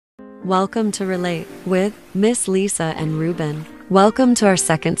Welcome to Relate with Miss Lisa and Ruben. Welcome to our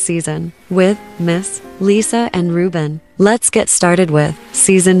second season with Miss Lisa and Ruben. Let's get started with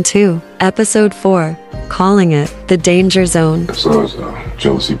Season 2, Episode 4, calling it The Danger Zone. So is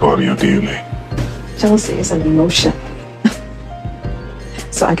jealousy part of your DNA? Jealousy is an emotion.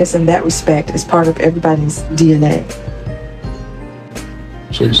 So I guess in that respect, it's part of everybody's DNA.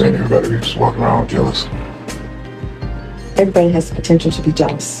 So you're saying everybody just walking around jealous? Everybody has the potential to be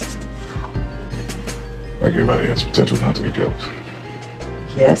jealous. Like everybody has potential not to be jealous?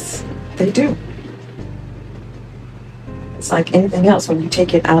 Yes, they do. It's like anything else. When you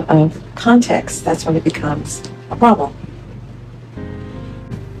take it out of context, that's when it becomes a problem.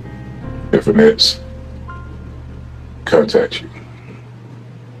 If an ex contacts you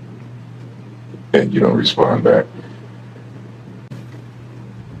and you don't respond back,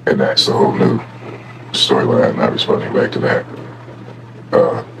 and that's a whole new storyline, not responding back to that,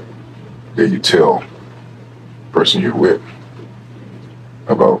 then you tell the person you're with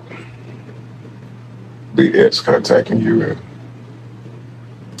about the ex contacting you, and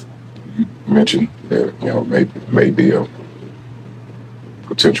you mention that, may be a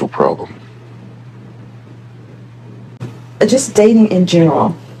potential problem. Just dating in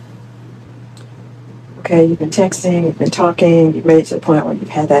general. Okay, you've been texting, you've been talking, you've made it to the point where you've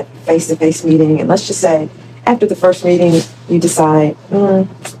had that face-to-face meeting, and let's just say after the first meeting, you decide,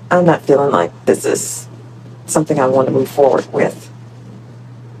 I'm not feeling like this is something I want to move forward with.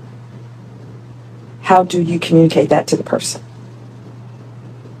 How do you communicate that to the person?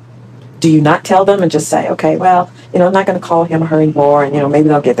 Do you not tell them and just say, okay, well, I'm not going to call him or her anymore, and, maybe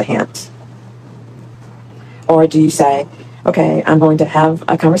they'll get the hint? Or do you say, okay, I'm going to have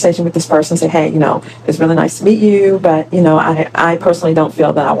a conversation with this person, say, hey, it's really nice to meet you, but, I personally don't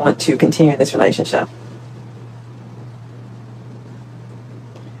feel that I want to continue this relationship.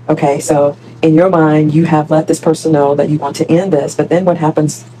 Okay, so in your mind, you have let this person know that you want to end this, but then what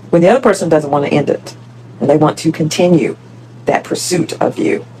happens when the other person doesn't want to end it and they want to continue that pursuit of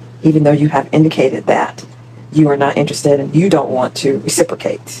you, even though you have indicated that you are not interested and you don't want to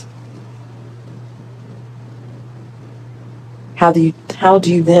reciprocate? How do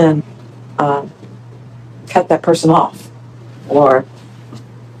you then cut that person off or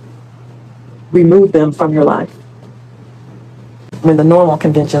remove them from your life when the normal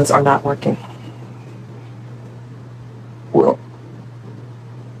conventions are not working? Well,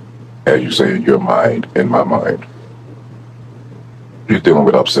 as you say, in your mind, in my mind, you're dealing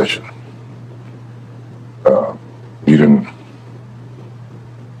with obsession. You didn't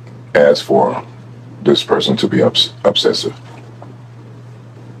ask for this person to be obsessive.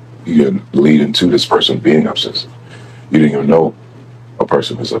 You didn't lead into this person being obsessive. You didn't even know a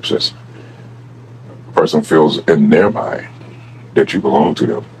person is obsessive. A person feels in their mind that you belong to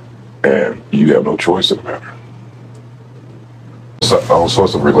them, and you have no choice in the matter. So, all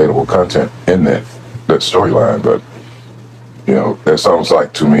sorts of relatable content in that storyline, but that sounds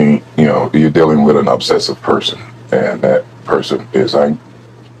like to me, you're dealing with an obsessive person, and that person is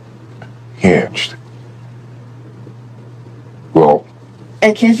unhinged. Well,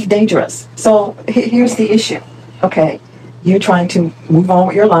 it can be dangerous. So here's the issue. Okay, you're trying to move on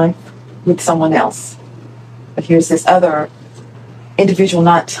with your life with someone else, but here's this other individual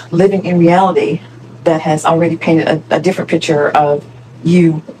not living in reality that has already painted a different picture of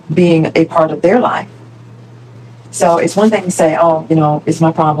you being a part of their life. So it's one thing to say, it's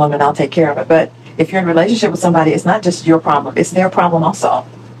my problem and I'll take care of it. But if you're in a relationship with somebody, it's not just your problem, it's their problem also.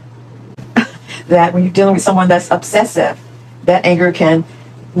 That when you're dealing with someone that's obsessive, that anger can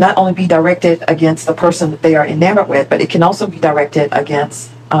not only be directed against the person that they are enamored with, but it can also be directed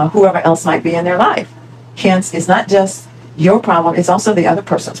against whoever else might be in their life. Hence, it's not just your problem, it's also the other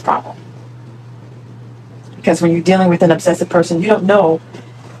person's problem. Because when you're dealing with an obsessive person, you don't know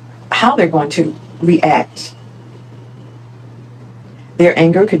how they're going to react. Their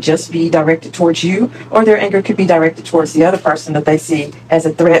anger could just be directed towards you, or their anger could be directed towards the other person that they see as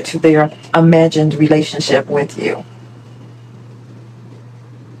a threat to their imagined relationship with you.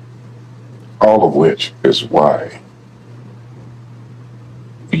 all of which is why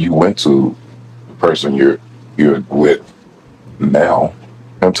you went to the person you're with now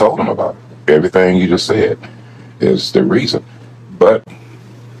and told them about it. Everything you just said is the reason. But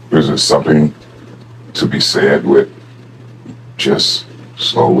is there something to be said with just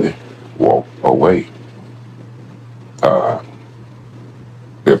slowly walk away?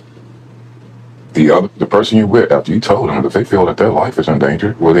 If the person you're with, after you told them, if they feel that their life is in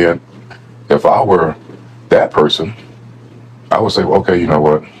danger, well then, if I were that person, I would say, well, okay, you know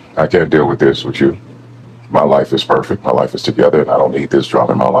what? I can't deal with this with you. My life is perfect. My life is together, and I don't need this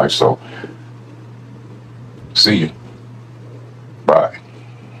drama in my life. So, see you. Bye.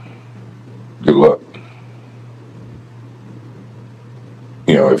 Good luck.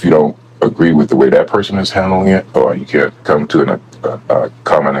 You know, if you don't agree with the way that person is handling it, or you can't come to a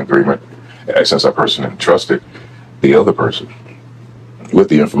common agreement, since that person entrusted the other person with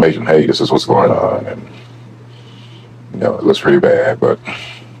the information, hey, this is what's going on, and you know, it looks pretty bad, but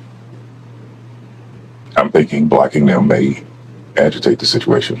I'm thinking blocking them may agitate the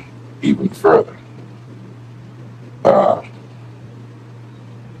situation even further.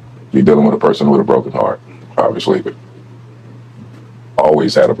 You're dealing with a person with a broken heart, obviously, but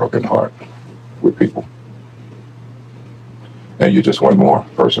always had a broken heart with people. And you're just one more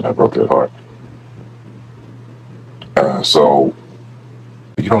person that broke their heart. So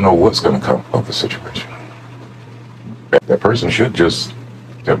you don't know what's going to come of the situation. That person should just,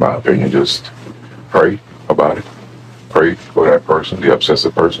 in my opinion, just pray about it. Pray for that person, the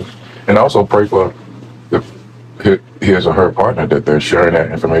obsessive person. And also pray for his or her partner that they're sharing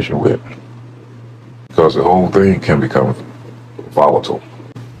that information with. Because the whole thing can become volatile.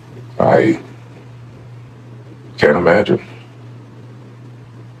 I can't imagine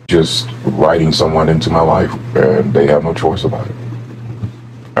just inviting someone into my life and they have no choice about it.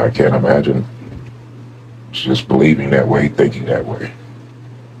 I can't imagine just believing that way, thinking that way.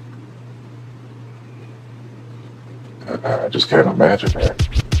 I just can't imagine that.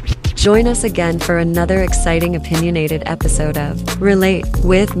 Join us again for another exciting opinionated episode of Relate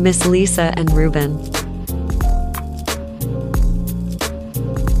with Miss Lisa and Ruben.